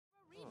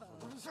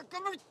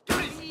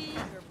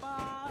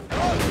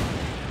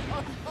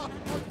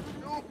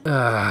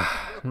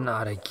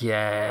Not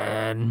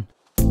again.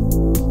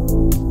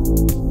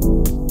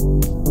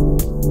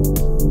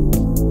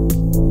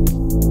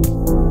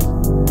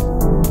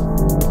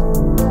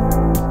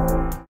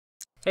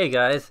 Hey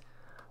guys,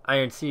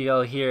 Iron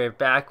Seagull here,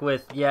 back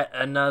with yet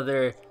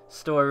another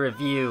store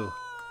review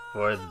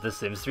for The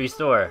Sims 3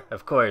 store,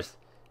 of course.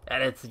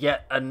 And it's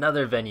yet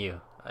another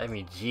venue. I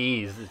mean,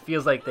 geez, it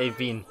feels like they've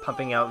been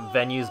pumping out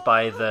venues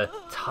by the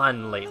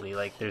ton lately.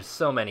 Like, there's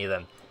so many of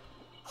them.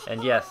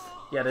 And yes,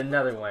 yet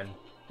another one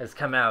has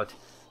come out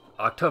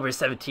October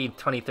 17th,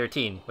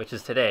 2013, which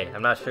is today.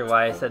 I'm not sure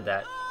why I said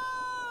that.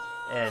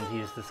 And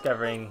he's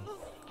discovering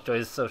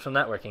Joy's social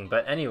networking.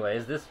 But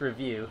anyways, this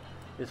review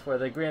is for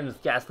the Grimm's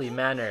Ghastly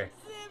Manor,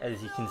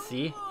 as you can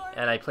see.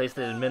 And I placed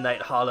it in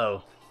Midnight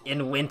Hollow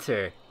in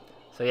winter.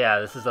 So yeah,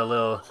 this is a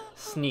little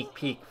sneak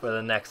peek for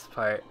the next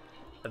part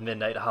of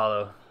Midnight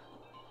Hollow.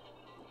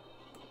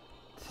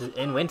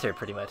 In winter,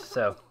 pretty much.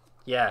 So,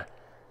 yeah.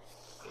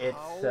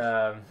 It's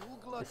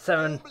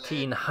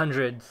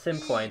 1,700 sim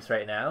points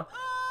right now,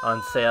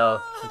 on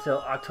sale until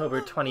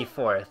October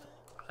 24th.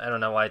 I don't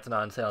know why it's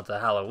not on sale until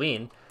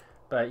Halloween,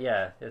 but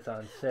yeah, it's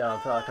on sale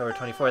until October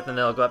 24th, and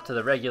it'll go up to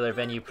the regular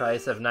venue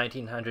price of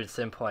 1,900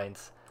 sim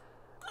points.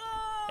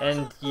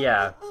 And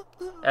yeah,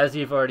 as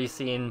you've already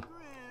seen,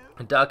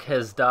 Duck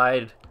has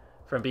died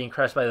from being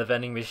crushed by the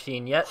vending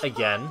machine yet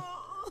again.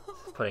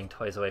 Putting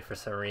toys away for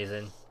some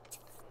reason.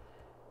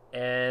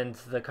 And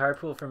the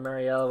carpool from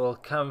Marielle will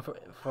come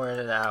for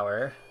an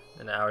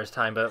hour's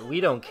time, but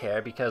we don't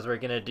care because we're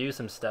gonna do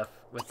some stuff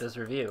with this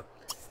review.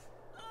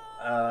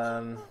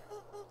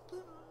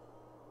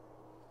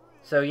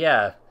 So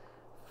yeah,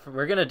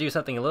 we're gonna do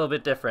something a little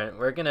bit different.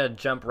 We're gonna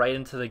jump right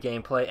into the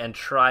gameplay and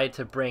try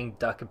to bring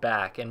Duck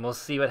back, and we'll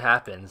see what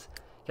happens.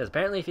 Because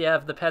apparently if you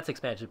have the Pets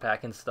expansion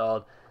pack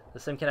installed, the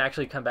sim can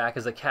actually come back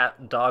as a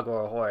cat, dog,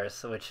 or a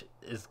horse, which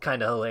is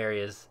kind of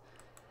hilarious.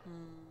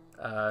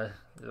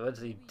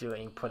 What's he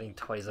doing putting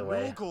toys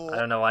away? I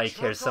don't know why he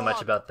cares so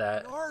much about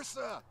that.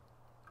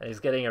 And he's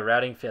getting a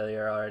routing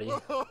failure already.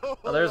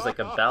 Oh, there's like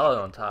a ballad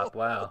on top,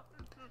 wow.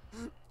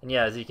 And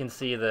yeah, as you can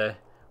see, the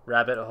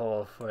rabbit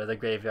hole for the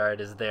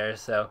graveyard is there,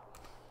 so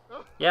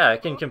yeah,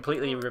 it can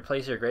completely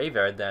replace your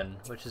graveyard then,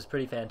 which is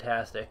pretty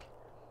fantastic.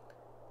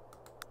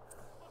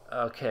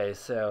 Okay,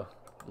 so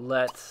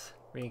let's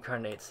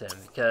reincarnate Sim,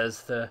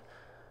 because the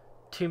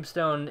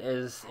tombstone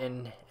is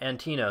in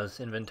Antino's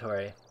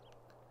inventory.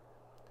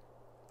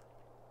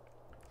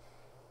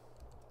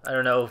 I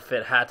don't know if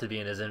it had to be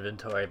in his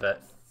inventory,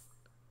 but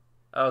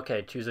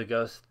okay, choose a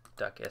ghost,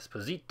 Duck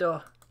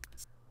Esposito.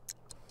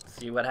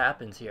 See what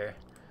happens here.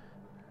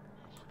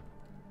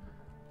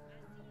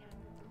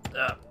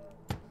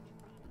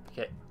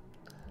 Okay,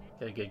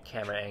 got a good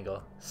camera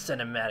angle.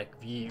 Cinematic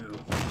view.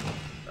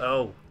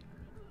 Oh,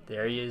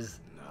 there he is.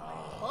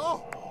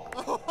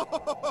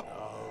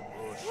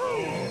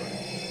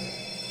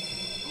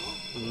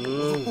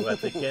 Ooh,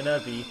 what's it gonna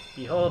be?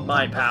 Behold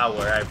my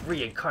power, I've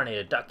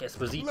reincarnated Duck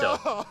Esposito.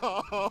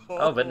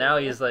 Oh, but now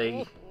he's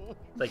like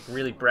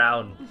really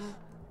brown.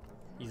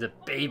 He's a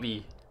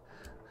baby.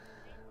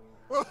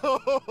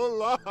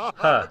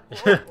 Huh.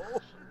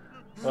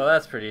 Well,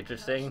 that's pretty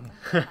interesting.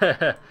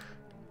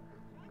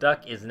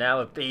 Duck is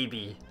now a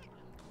baby.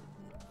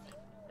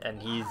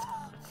 And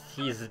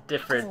he's a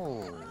different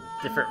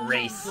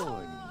race.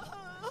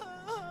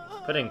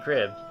 Put in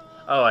crib.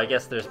 Oh, I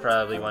guess there's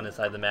probably one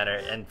inside the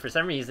manor. And for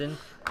some reason,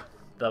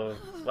 the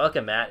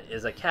welcome mat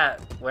is a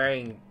cat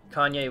wearing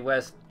Kanye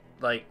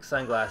West-like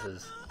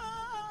sunglasses.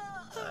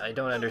 I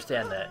don't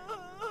understand that.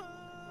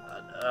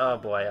 Oh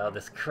boy, all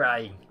this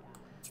crying.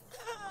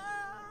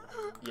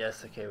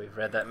 Yes, okay, we've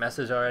read that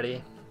message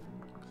already.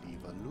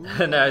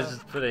 And I was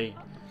just putting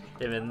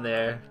him in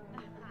there.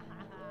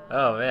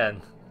 Oh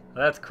man,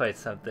 that's quite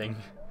something.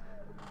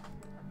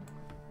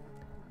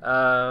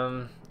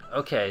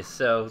 Okay,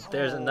 so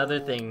there's another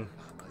thing.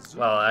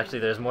 Well, actually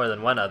there's more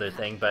than one other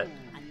thing, but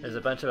there's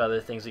a bunch of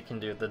other things we can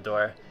do at the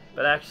door.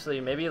 But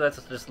actually, maybe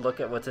let's just look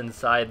at what's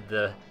inside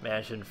the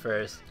mansion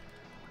first.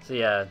 So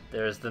yeah,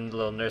 there's the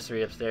little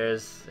nursery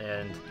upstairs,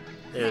 and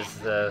there's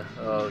the,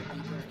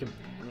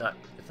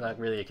 it's not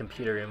really a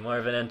computer room, more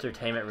of an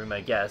entertainment room,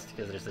 I guess,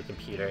 because there's a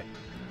computer.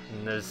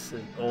 And there's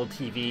an old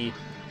TV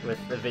with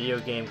a video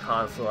game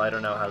console. I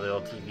don't know how the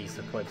old TV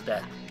supports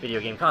that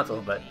video game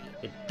console, but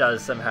it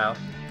does somehow.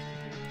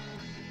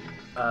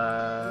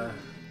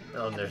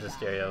 Oh, and there's a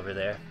stereo over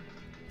there.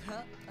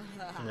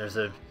 And there's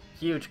a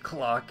huge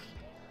clock.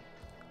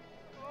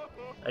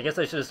 I guess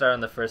I should have started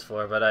on the first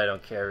floor, but I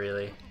don't care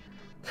really.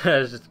 I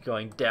was just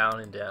going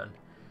down and down.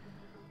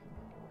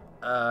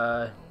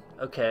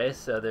 Okay,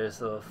 so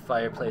there's a little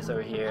fireplace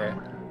over here,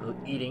 a little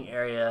eating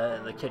area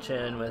in the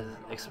kitchen with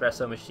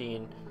espresso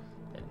machine,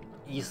 an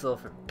easel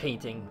for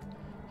painting.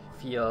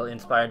 Feel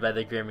inspired by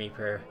the Grim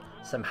Reaper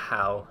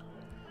somehow.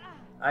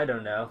 I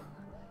don't know.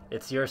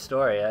 It's your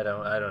story. I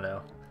don't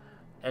know.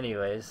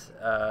 Anyways,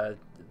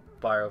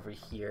 bar over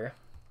here.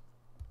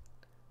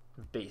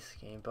 Base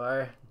game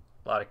bar.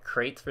 A lot of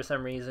crates for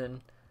some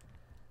reason.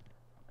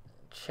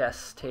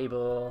 chess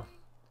table,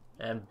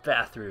 and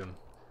bathroom.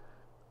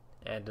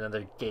 And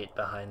another gate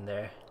behind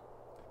there.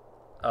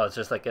 Oh, it's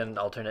just like an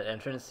alternate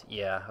entrance?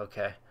 Yeah,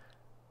 okay.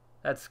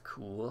 That's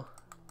cool.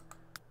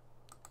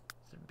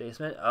 Is it a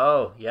basement?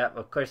 Oh, yeah,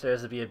 of course there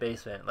has to be a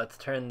basement. Let's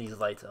turn these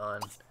lights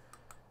on.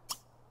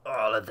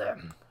 All of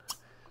them.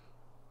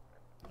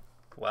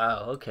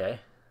 Wow, okay.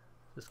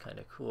 This is kind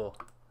of cool.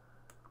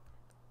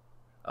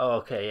 Oh,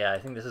 okay, yeah, I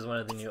think this is one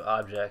of the new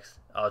objects.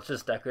 Oh, it's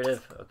just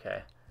decorative?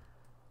 Okay.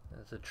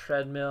 There's a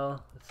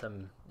treadmill with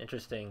some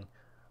interesting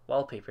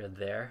wallpaper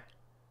there.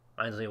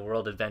 Reminds me of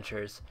World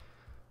Adventures.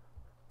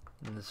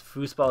 And this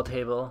foosball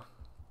table.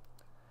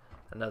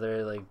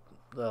 Another, like,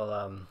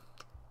 little,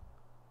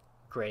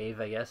 grave,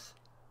 I guess.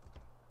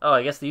 Oh,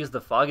 I guess they use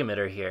the fog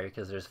emitter here,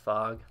 because there's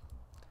fog.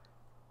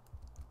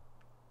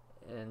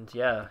 And,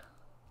 yeah.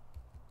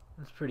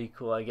 That's pretty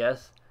cool, I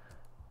guess.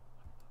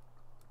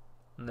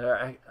 And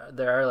there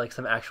are like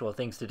some actual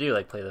things to do,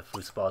 like play the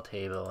foosball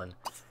table and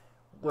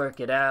work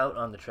it out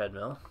on the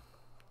treadmill.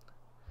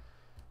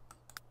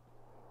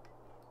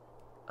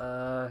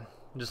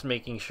 Just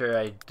making sure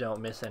I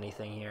don't miss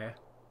anything here.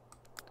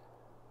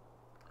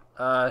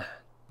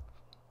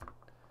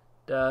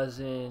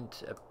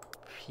 Doesn't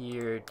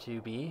appear to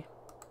be.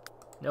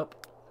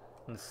 Nope.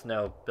 And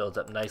snow builds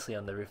up nicely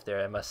on the roof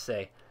there, I must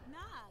say.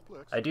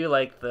 I do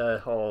like the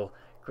whole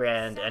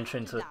grand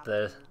entrance with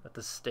the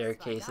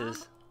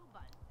staircases.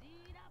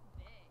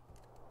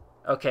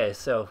 Okay,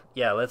 so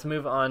yeah, let's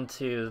move on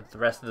to the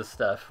rest of the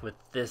stuff with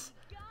this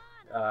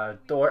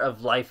door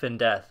of life and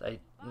death.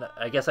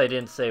 I guess I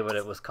didn't say what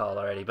it was called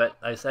already, but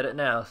I said it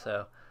now,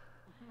 so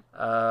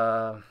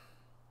let's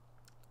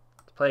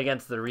play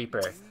against the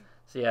Reaper.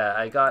 So yeah,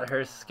 I got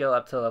her skill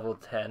up to level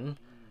 10,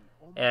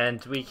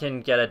 and we can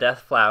get a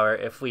death flower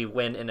if we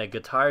win in a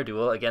guitar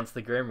duel against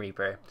the Grim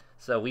Reaper.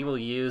 So we will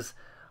use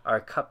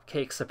our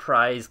Cupcake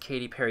Surprise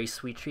Katy Perry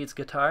Sweet Treats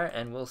guitar,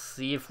 and we'll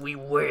see if we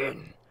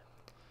win.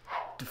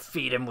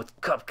 Defeat him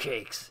with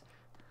cupcakes.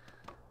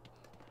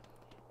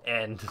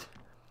 And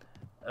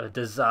a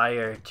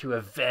desire to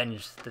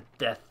avenge the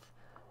death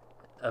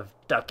of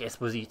Duck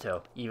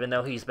Esposito, even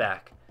though he's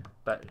back.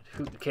 But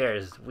who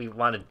cares? We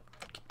wanted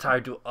guitar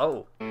duel.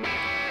 Oh!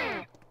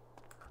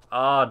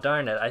 Oh,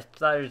 darn it. I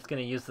thought I was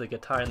going to use the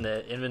guitar in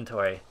the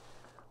inventory.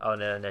 Oh,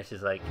 no,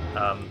 she's like,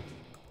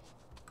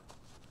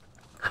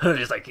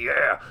 just like,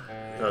 yeah!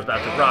 I was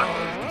about to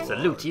rock.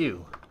 Salute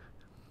you.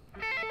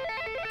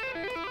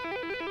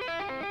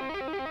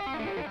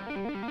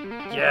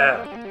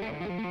 Yeah!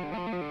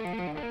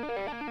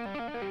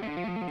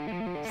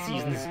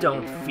 Seasons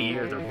don't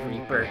fear the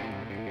Reaper,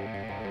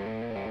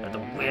 or the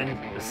wind,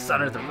 the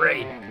sun, or the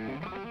rain.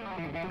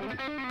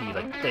 Be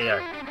like they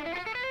are.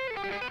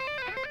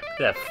 Look at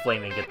that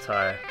flaming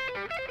guitar.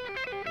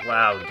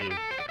 Wow, dude.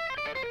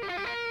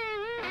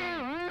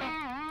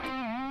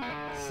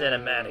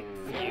 Cinematic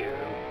view.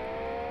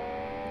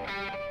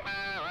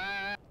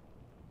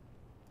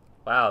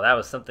 Wow, that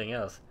was something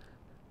else.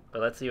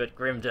 But let's see what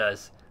Grim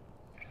does.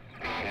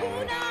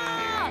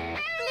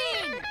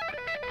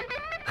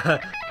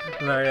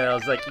 Mario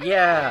was like,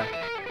 yeah!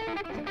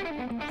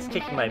 It's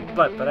kicking my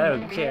butt, but I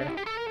don't care.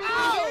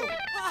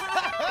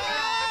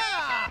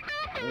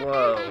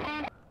 Whoa.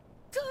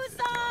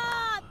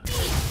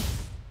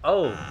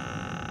 Oh!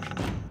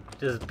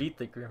 Just beat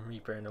the Grim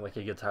Reaper in a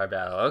wicked guitar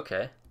battle.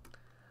 Okay.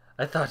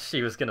 I thought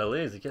she was gonna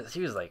lose because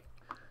she was like,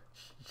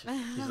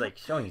 she's like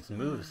showing his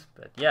moves.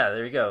 But yeah,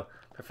 there you go.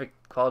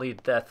 Perfect quality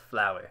death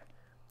flower.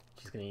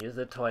 She's gonna use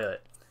the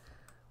toilet.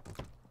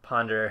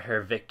 Ponder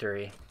her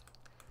victory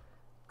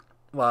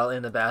while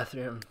in the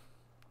bathroom.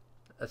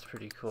 That's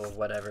pretty cool.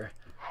 Whatever.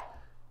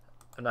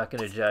 I'm not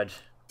gonna judge.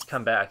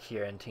 Come back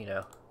here,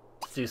 Antino.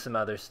 Let's do some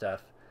other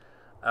stuff.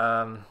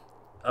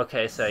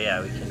 Okay, so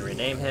yeah, we can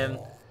rename him.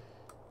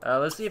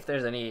 Let's see if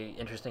there's any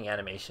interesting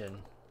animation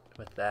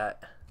with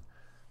that.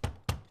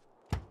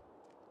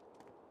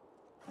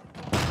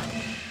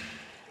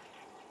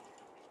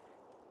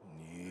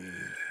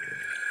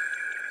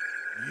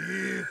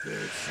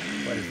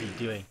 What is he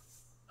doing?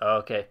 Oh,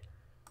 okay.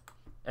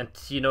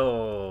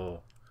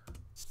 Antino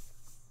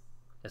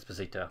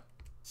Esposito.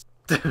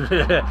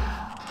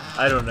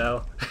 I don't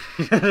know.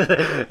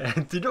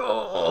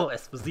 Antino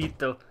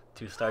Esposito,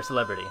 2-star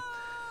celebrity.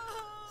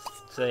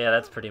 So yeah,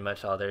 that's pretty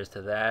much all there is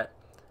to that.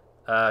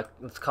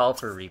 Let's call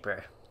for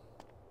Reaper.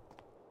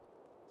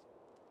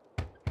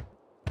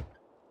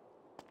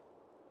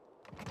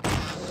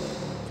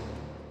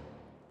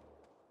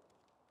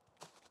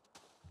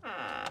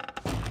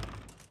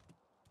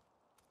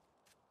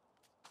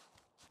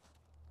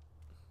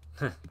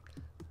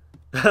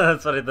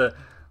 That's funny, the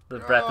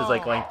breath is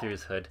like going through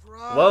his hood.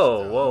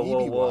 Whoa, whoa,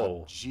 whoa,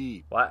 whoa.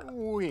 What?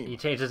 He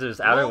changes his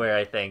outerwear,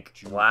 I think.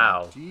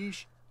 Wow.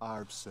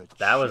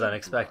 That was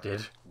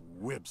unexpected.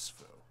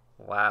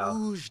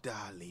 Wow.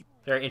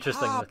 Very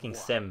interesting looking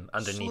sim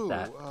underneath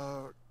that.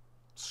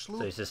 So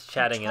he's just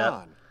chatting it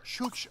up.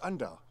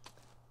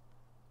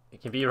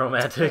 It can be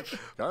romantic.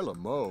 Don't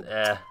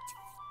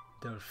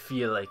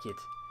feel like it.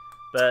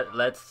 But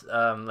let's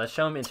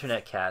show him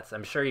internet cats.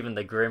 I'm sure even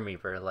the Grim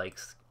Reaper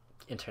likes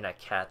internet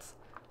cats.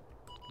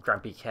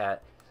 Grumpy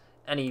cat.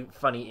 Any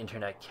funny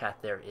internet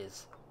cat there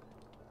is.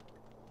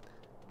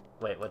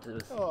 Wait, what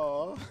was...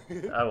 Oh,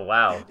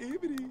 wow.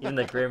 Even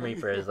the Grim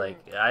Reaper is like,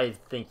 I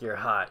think you're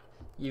hot.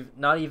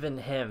 Not even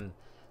him.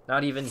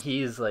 Not even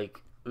he's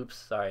like... Oops,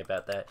 sorry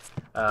about that.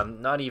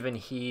 Not even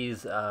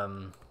he's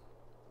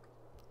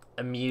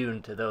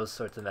immune to those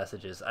sorts of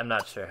messages. I'm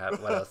not sure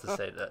what else to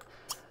say.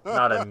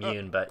 Not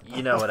immune, but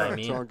you know what I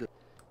mean.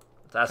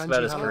 Let's ask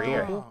about his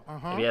career.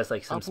 Maybe he has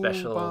like some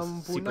special,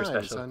 super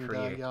special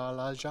career.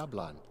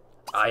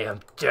 I am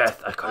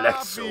death, I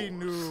collect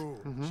souls.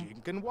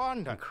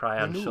 And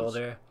cry on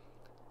shoulder.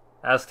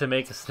 Ask to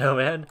make a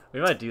snowman. We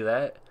might do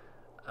that.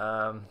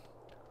 Well,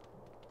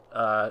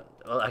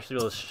 actually,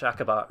 we'll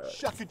Shakabra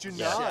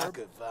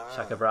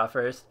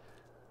first.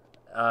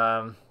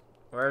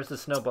 Where's the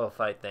snowball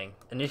fight thing?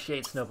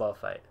 Initiate snowball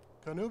fight.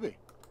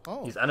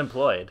 He's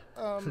unemployed.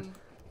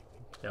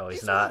 No,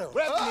 he's not.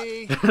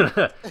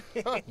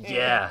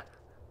 Yeah.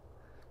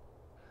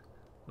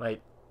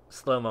 Might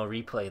slow-mo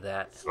replay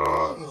that.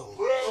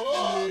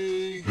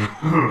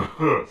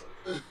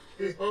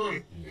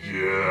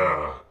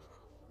 Yeah.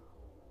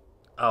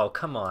 Oh,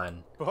 come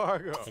on. I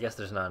guess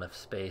there's not enough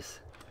space.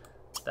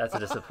 That's a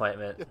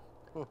disappointment.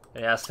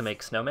 He asked to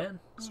make snowman?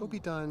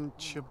 Sobidan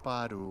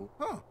Chibaru.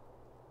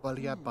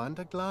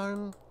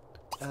 Bandaglarn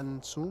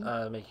and soon.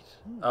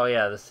 Oh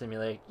yeah, the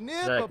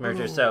genetic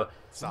merger. So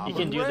you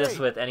can do this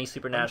with any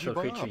supernatural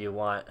creature you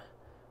want.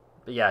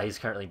 But yeah, he's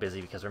currently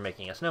busy because we're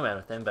making a snowman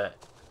with him, but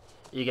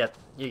you get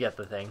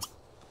the thing.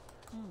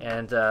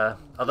 And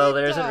although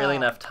there isn't really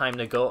enough time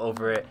to go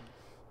over it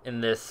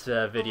in this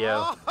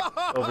video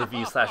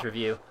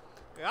overview/review,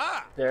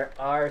 there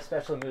are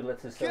special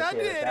moodlets associated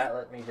with that.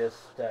 Let me just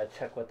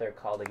check what they're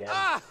called again.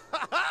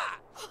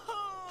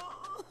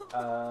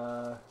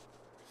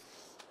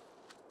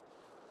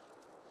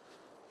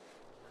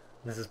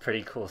 This is a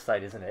pretty cool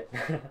site, isn't it?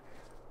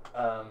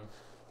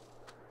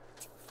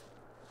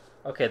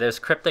 Okay, there's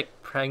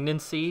Cryptic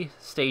Pregnancy,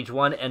 Stage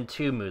 1 and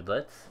 2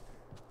 moodlets.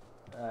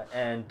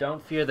 And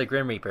Don't Fear the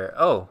Grim Reaper.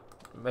 Oh,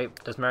 wait,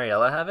 does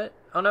Mariella have it?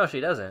 Oh no, she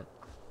doesn't.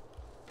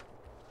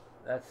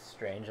 That's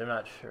strange, I'm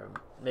not sure.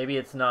 Maybe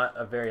it's not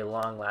a very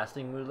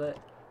long-lasting moodlet.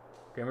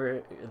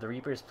 The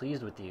Reaper is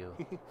pleased with you.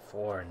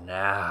 For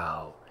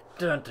now.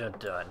 Dun dun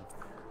dun.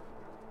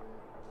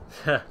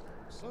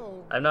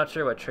 I'm not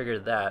sure what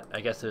triggered that.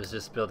 I guess it was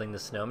just building the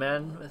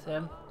snowman with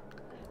him.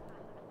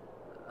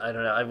 I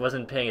don't know. I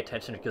wasn't paying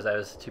attention because I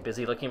was too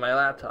busy looking at my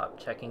laptop,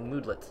 checking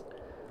moodlets.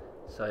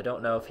 So I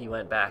don't know if he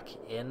went back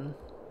in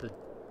the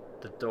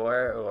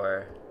door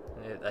or...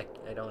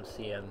 I don't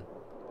see him.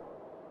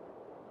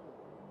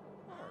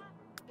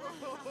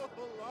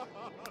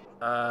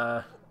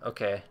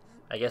 Okay.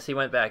 I guess he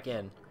went back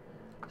in.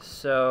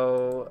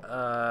 So,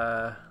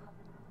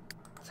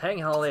 let's hang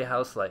holiday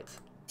house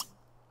lights.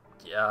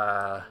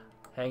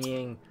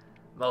 Hanging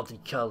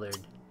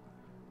multicolored.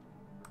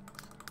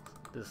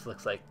 This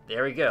looks like,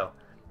 there we go.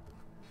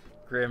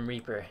 Grim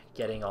Reaper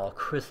getting all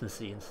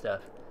Christmassy and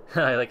stuff.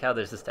 I like how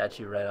there's a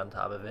statue right on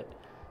top of it.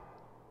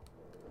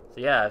 So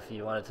yeah, if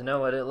you wanted to know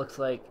what it looks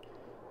like,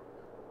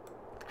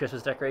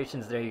 Christmas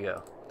decorations, there you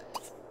go.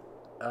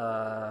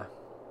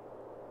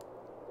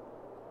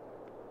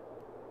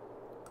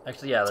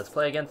 Actually, yeah, let's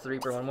play against the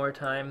Reaper one more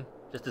time,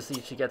 just to see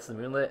if she gets the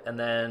moonlit, and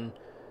then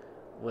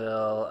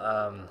we'll,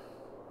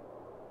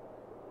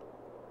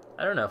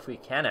 I don't know if we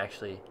can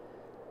actually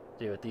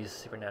do with these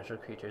supernatural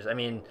creatures. I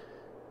mean,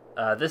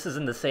 this is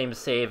in the same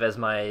save as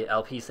my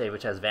LP save,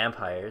 which has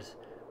vampires,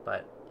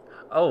 but...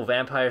 Oh,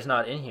 vampire's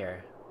not in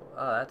here.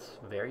 Oh, that's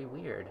very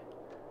weird.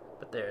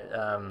 But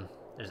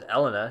there's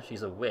Elena,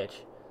 she's a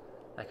witch.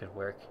 That could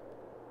work.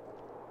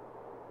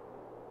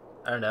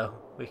 I don't know,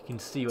 we can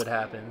see what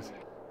happens.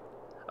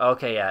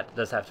 Okay, yeah, it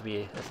does have to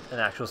be an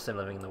actual sim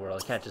living in the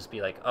world. It can't just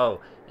be like, oh,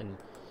 and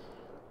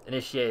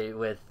initiate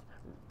with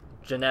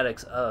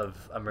genetics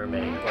of a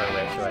mermaid or a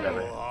witch or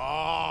whatever.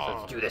 So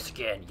let's do this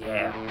again,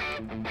 yeah.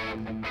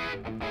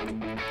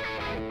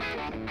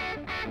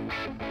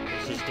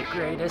 This is the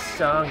greatest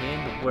song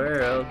in the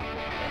world.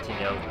 And you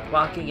know,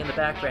 walking in the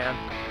background,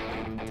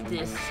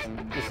 this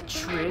is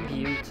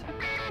tribute.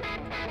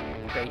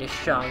 Greatest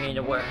song in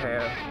the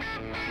world.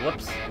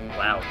 Whoops.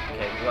 Wow.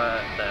 Okay,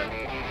 what the...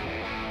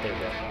 There we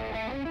go.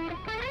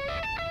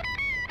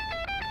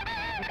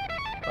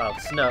 While the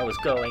snow is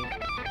going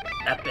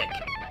epic.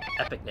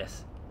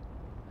 Epicness.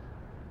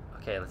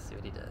 Okay, let's see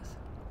what he does.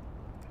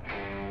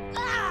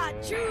 Ah,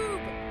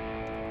 tube!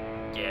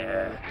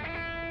 Yeah.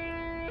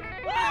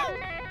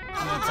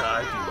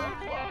 Guitar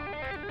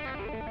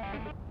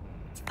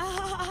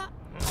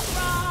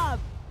Rob!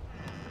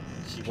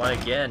 She won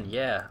again,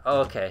 yeah. Oh,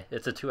 okay,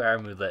 it's a 2-hour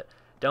moodlet.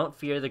 Don't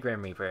fear the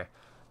Grim Reaper.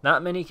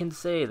 Not many can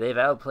say they've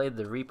outplayed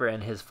the Reaper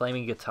and his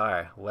flaming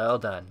guitar. Well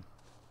done.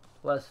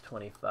 Plus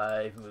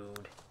 25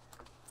 mood.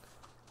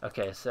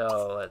 Okay,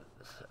 so let's...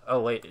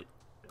 Oh, wait.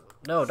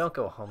 No, don't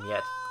go home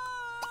yet.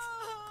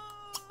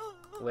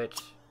 Which?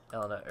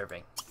 Elena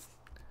Irving.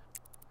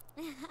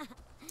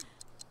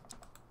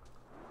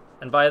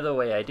 And by the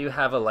way, I do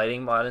have a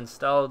lighting mod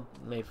installed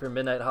made for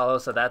Midnight Hollow,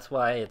 so that's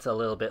why it's a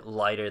little bit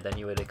lighter than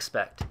you would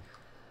expect.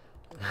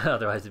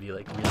 Otherwise it'd be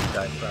like really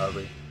dark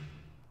probably.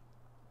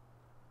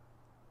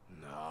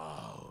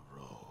 Now,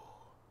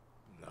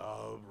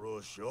 bro,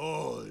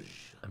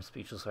 George. I'm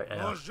speechless right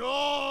now.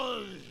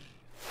 George.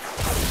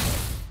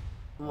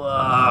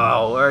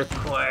 Whoa,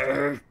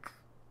 earthquake!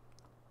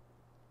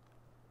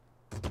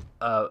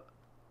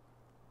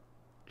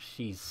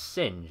 She's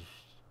singed.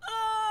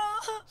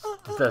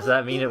 Does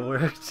that mean it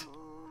worked?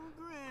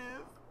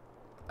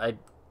 I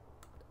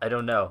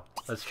don't know.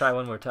 Let's try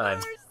one more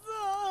time.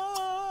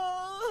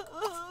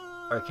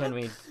 Or can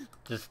we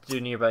just do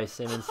nearby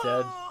sim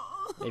instead?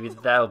 Maybe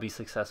that'll be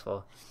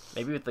successful.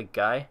 Maybe with the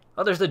guy?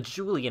 Oh, there's a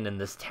Julian in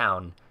this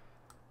town.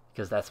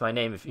 Because that's my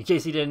name, in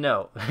case you didn't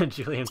know.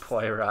 Julian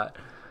Poirot.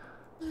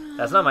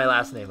 That's not my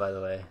last name, by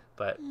the way.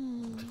 But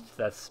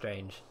that's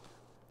strange.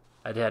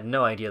 I had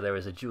no idea there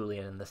was a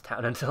Julian in this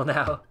town until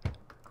now.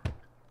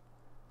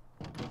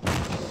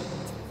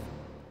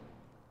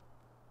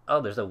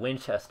 Oh, there's a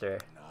Winchester.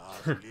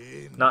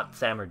 Not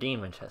Sam or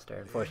Dean Winchester,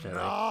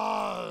 unfortunately.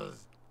 Oh,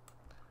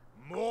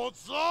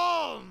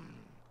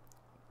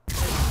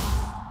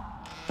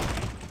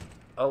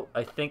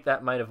 I think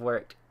that might have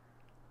worked.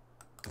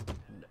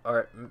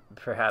 Or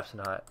perhaps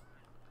not.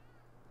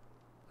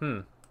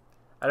 I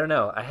don't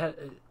know.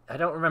 I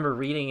don't remember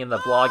reading in the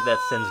blog that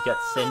Sims get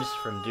singed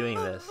from doing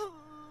this.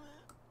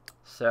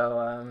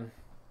 So,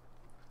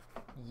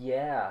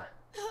 yeah.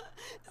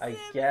 I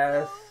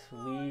guess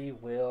we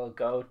will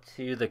go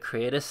to the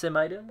create a sim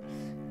items.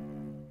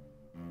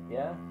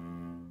 Yeah.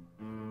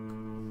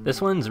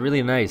 This one's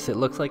really nice. It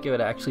looks like it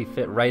would actually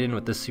fit right in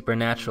with the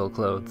supernatural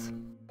clothes.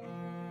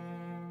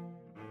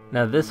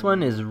 Now this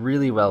one is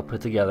really well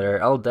put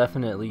together. I'll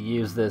definitely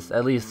use this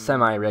at least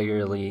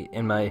semi-regularly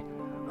in my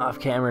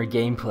off-camera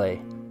gameplay.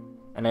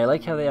 And I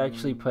like how they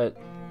actually put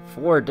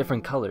 4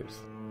 different colors.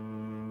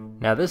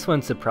 Now this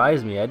one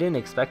surprised me. I didn't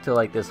expect to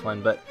like this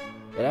one, but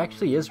it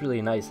actually is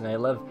really nice, and I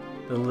love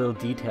the little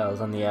details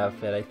on the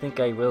outfit. I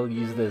think I will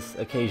use this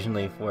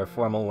occasionally for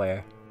formal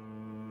wear.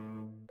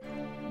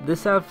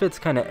 This outfit's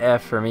kinda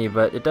F for me,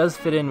 but it does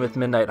fit in with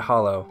Midnight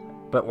Hollow.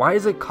 But why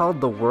is it called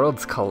the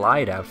Worlds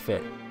Collide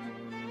outfit?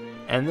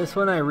 And this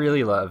one I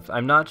really love.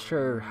 I'm not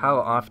sure how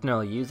often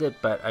I'll use it,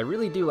 but I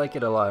really do like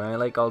it a lot, and I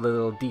like all the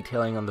little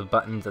detailing on the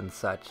buttons and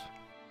such.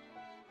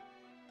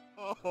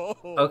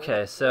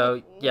 Okay,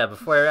 so yeah,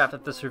 before I wrap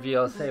up this review,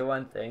 I'll say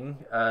one thing.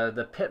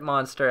 The pit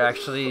monster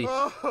actually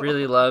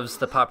really loves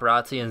the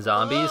paparazzi and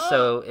zombies,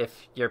 so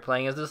if you're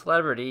playing as a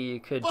celebrity, you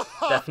could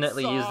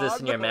definitely use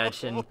this in your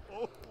mansion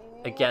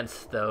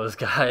against those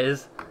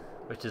guys,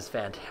 which is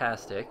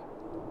fantastic.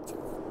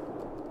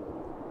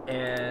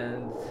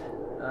 And,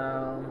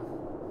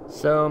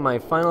 so my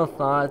final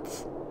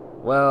thoughts,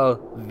 well,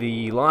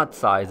 the lot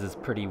size is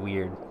pretty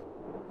weird.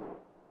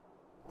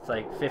 It's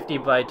like 50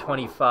 by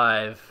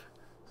 25,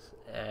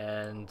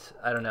 and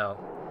I don't know.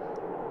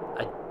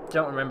 I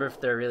don't remember if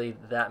there are really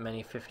that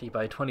many 50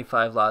 by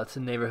 25 lots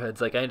in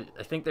neighborhoods. Like, I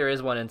think there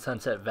is one in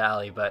Sunset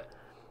Valley, but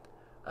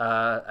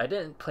I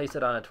didn't place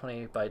it on a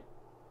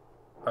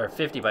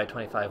 50 by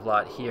 25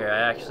 lot here. I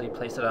actually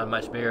placed it on a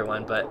much bigger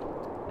one, but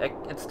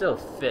it still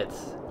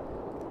fits.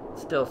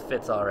 Still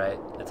fits alright.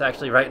 It's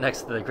actually right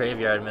next to the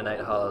graveyard in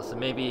Midnight Hollow, so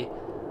maybe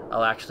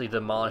I'll actually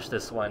demolish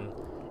this one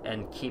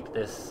and keep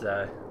this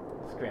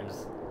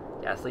Grimm's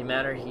Ghastly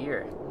Manor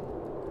here.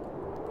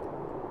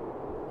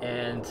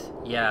 And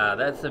yeah,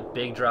 that's a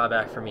big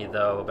drawback for me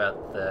though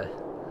about the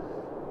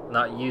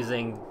not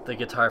using the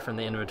guitar from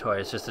the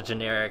inventory. It's just a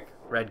generic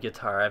red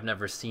guitar I've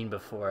never seen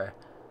before.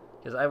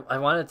 Because I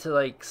wanted to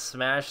like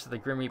smash the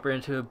Grim Reaper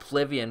into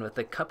oblivion with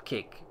the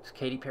Cupcake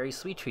Katy Perry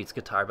Sweet Treats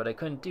guitar, but I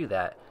couldn't do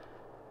that.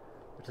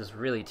 Which is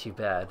really too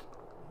bad.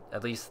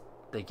 At least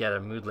they get a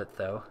moodlet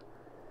though.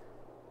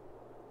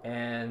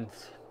 And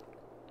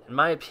in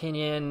my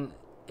opinion,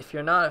 if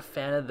you're not a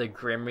fan of the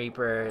Grim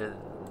Reaper,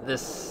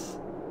 this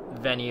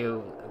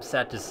venue, I'm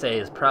sad to say,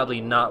 is probably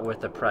not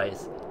worth the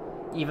price,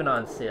 even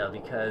on sale,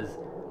 because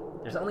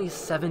there's only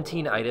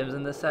 17 items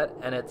in this set,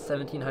 and it's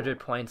 1,700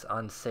 points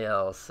on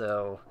sale,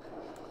 so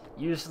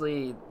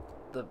usually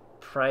the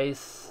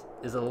price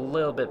is a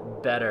little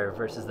bit better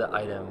versus the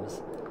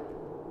items.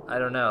 I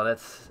don't know,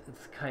 it's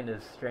kind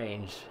of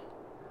strange.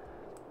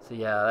 So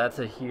yeah, that's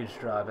a huge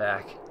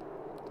drawback.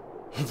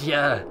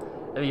 Yeah,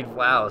 I mean,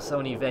 wow, so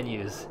many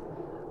venues.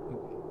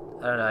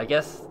 I don't know, I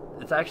guess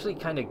it's actually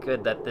kind of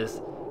good that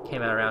this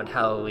came out around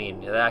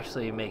Halloween. It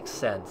actually makes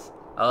sense.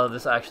 Although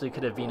this actually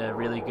could have been a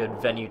really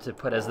good venue to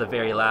put as the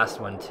very last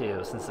one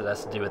too, since it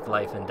has to do with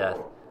life and death.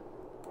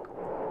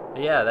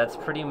 But yeah, that's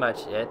pretty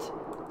much it.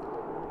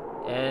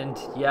 And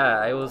yeah,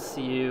 I will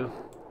see you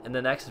in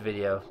the next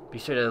video. Be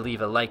sure to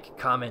leave a like,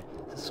 comment,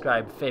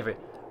 subscribe, favorite,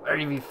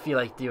 whatever you feel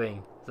like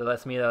doing. So it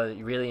lets me know that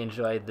you really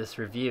enjoyed this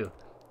review.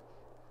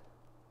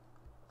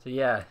 So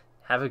yeah,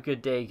 have a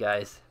good day,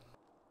 guys.